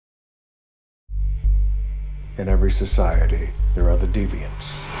In every society, there are the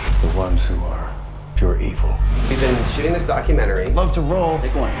deviants, the ones who are pure evil. We've been shooting this documentary. Love to roll.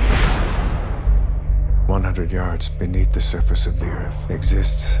 Take one. 100 yards beneath the surface of the earth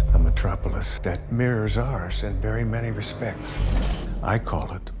exists a metropolis that mirrors ours in very many respects. I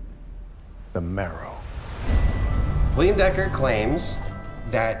call it the Marrow. William Dekker claims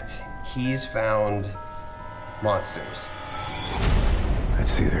that he's found monsters. I'd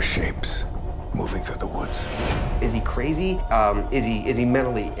see their shapes moving through the woods. Is he crazy? Is he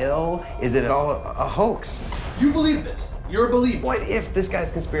mentally ill? Is it all a hoax? You believe this? You're a believer. What if this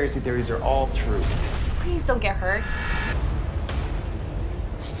guy's conspiracy theories are all true? Please don't get hurt.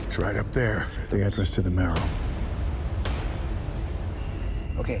 It's right up there, at the entrance to the Marrow.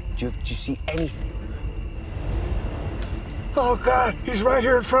 Okay, did you see anything? Oh, God, he's right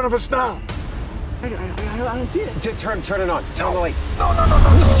here in front of us now. I don't see it. Turn it on. Turn on the light. No.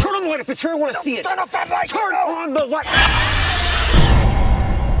 Turn on the light if it's here. I want to see it. Turn off that light. Turn on the light.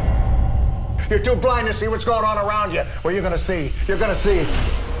 You're too blind to see what's going on around you. Well, you're gonna see. You're gonna see.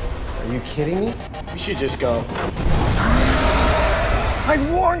 Are you kidding me? We should just go. I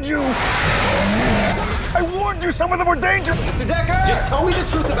warned you. I warned you. Some of them were dangerous. Mr. Dekker, just tell me the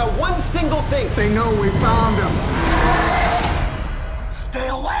truth about one single thing. They know we found him.